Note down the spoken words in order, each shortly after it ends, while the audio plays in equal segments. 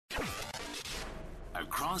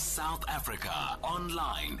Across South Africa,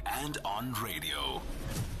 online and on radio.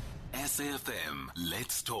 SAFM,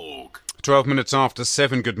 let's talk. 12 minutes after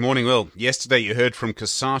 7, good morning. Well, yesterday you heard from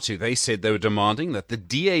Cosatu. They said they were demanding that the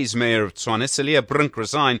DA's mayor of Tshwane, Cilliers, Brink,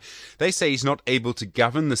 resign. They say he's not able to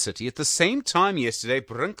govern the city. At the same time yesterday,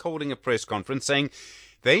 Brink holding a press conference saying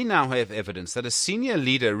they now have evidence that a senior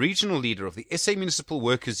leader, regional leader of the SA Municipal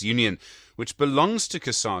Workers Union, which belongs to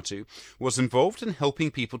Cosatu, was involved in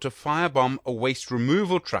helping people to firebomb a waste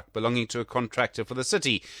removal truck belonging to a contractor for the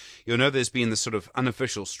city. You'll know there's been this sort of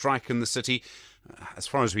unofficial strike in the city. As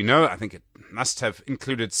far as we know, I think it must have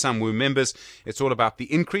included Samwu members. It's all about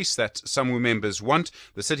the increase that Samwu members want.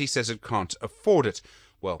 The city says it can't afford it.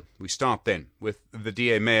 Well, we start then with the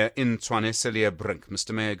DA Mayor in Tshwane, Cilliers, Brink.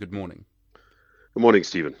 Mr. Mayor, good morning. Good morning,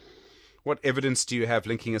 Stephen. What evidence do you have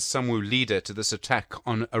linking a Samwu leader to this attack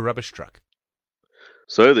on a rubbish truck?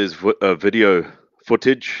 So there's video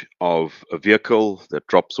footage of a vehicle that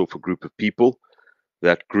drops off a group of people.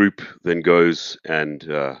 That group then goes and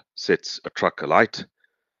sets a truck alight,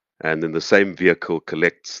 and then the same vehicle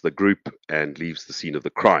collects the group and leaves the scene of the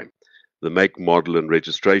crime. The make, model, and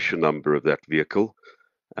registration number of that vehicle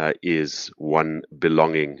is one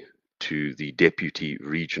belonging to the Deputy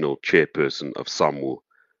Regional Chairperson of Samwu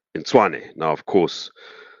in Tshwane. Now, of course,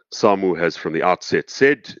 Samwu has from the outset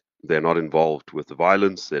said they're not involved with the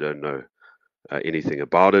violence. They don't know anything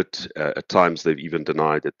about it. At times, they've even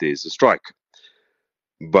denied that there's a strike.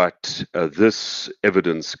 But this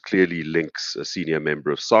evidence clearly links a senior member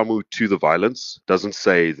of Samwu to the violence. Doesn't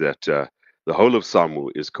say that the whole of Samwu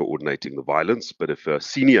is coordinating the violence, but if a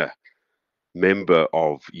senior member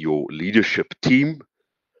of your leadership team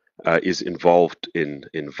is involved in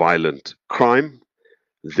violent crime,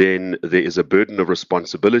 then there is a burden of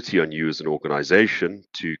responsibility on you as an organization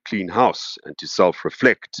to clean house and to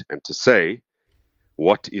self-reflect and to say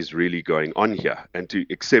what is really going on here and to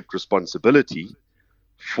accept responsibility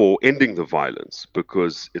for ending the violence,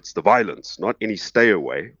 because it's the violence, not any stay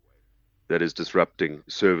away, that is disrupting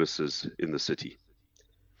services in the city.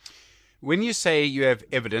 When you say you have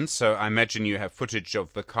evidence, so I imagine you have footage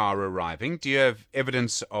of the car arriving, do you have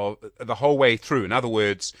evidence of the whole way through? In other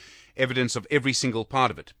words, evidence of every single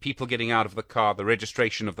part of it? People getting out of the car, the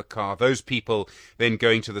registration of the car, those people then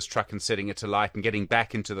going to this truck and setting it alight and getting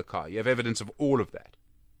back into the car. You have evidence of all of that?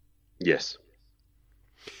 Yes.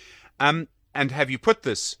 And have you put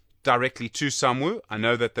this directly to Samwu? I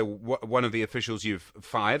know that one of the officials you've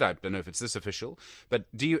fired, I don't know if it's this official, but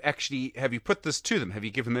have you put this to them? Have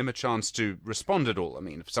you given them a chance to respond at all? I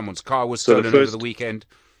mean, if someone's car was stolen over the weekend.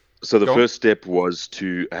 So the first step was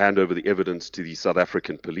to hand over the evidence to the South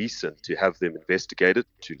African police and to have them investigate it,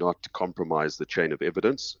 to not compromise the chain of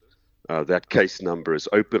evidence. That case number is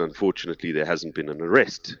open. Unfortunately, there hasn't been an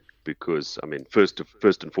arrest because, I mean, first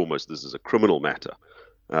and foremost, this is a criminal matter.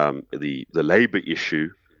 The labor issue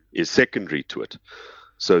is secondary to it.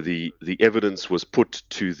 So the evidence was put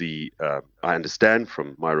to the, I understand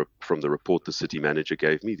from the report the city manager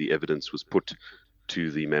gave me, the evidence was put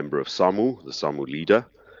to the member of Samwu, the Samwu leader.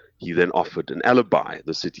 He then offered an alibi.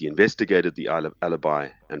 The city investigated the alibi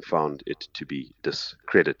and found it to be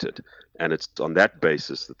discredited. And it's on that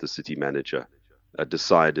basis that the city manager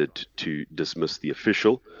decided to dismiss the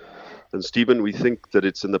official. And Stephen, we think that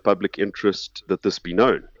it's in the public interest that this be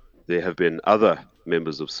known. There have been other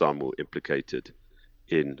members of Samwu implicated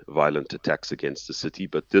in violent attacks against the city,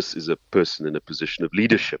 but this is a person in a position of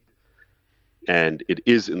leadership. And it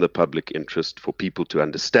is in the public interest for people to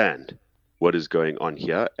understand what is going on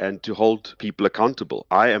here and to hold people accountable.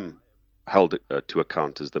 I am held to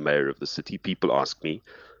account as the mayor of the city. People ask me,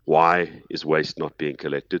 why is waste not being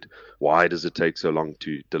collected? Why does it take so long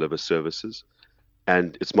to deliver services?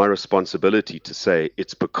 And it's my responsibility to say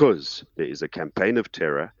it's because there is a campaign of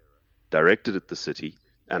terror directed at the city,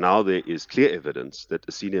 and now there is clear evidence that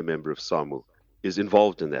a senior member of Samwu is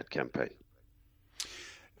involved in that campaign.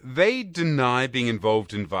 They deny being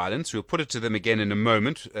involved in violence. We'll put it to them again in a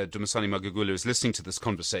moment. Dumisani Magagula is listening to this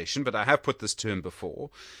conversation, but I have put this to him before.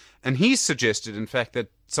 And he's suggested, in fact,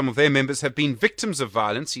 that some of their members have been victims of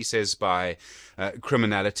violence, he says, by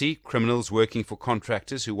criminality, criminals working for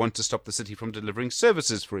contractors who want to stop the city from delivering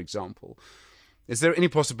services, for example. Is there any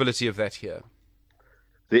possibility of that here?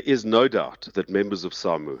 There is no doubt that members of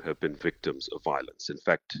Samwu have been victims of violence. In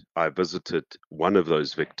fact, I visited one of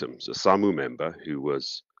those victims, a Samwu member who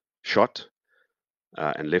was shot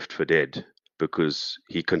and left for dead because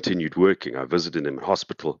he continued working. I visited him in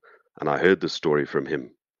hospital and I heard the story from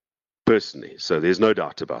him personally. So there's no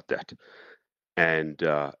doubt about that. And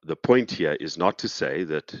the point here is not to say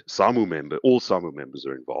that all Samwu members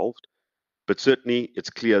are involved, but certainly it's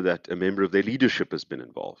clear that a member of their leadership has been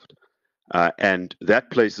involved. And that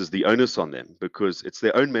places the onus on them because it's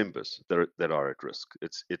their own members that are at risk.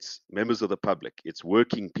 It's members of the public. It's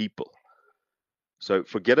working people. So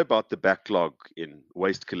forget about the backlog in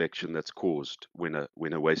waste collection that's caused when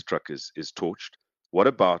a waste truck is torched. What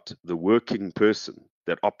about the working person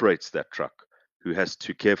that operates that truck, who has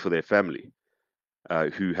to care for their family,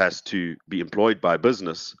 who has to be employed by a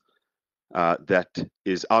business that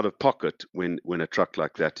is out of pocket when a truck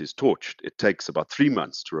like that is torched? It takes about 3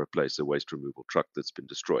 months to replace a waste removal truck that's been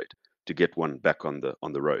destroyed to get one back on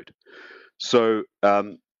the road. So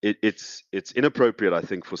it's inappropriate, I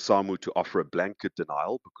think, for Samwu to offer a blanket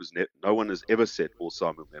denial because no one has ever said all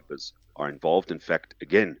Samwu members are involved. In fact,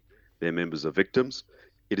 again, their members are victims.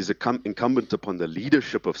 It is incumbent upon the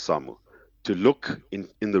leadership of Samwu to look in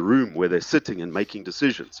the room where they're sitting and making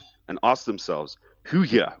decisions and ask themselves, who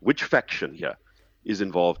here, which faction here is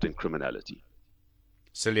involved in criminality?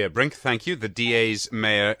 Cilliers, Brink, thank you. The DA's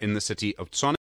mayor in the city of Tshwane.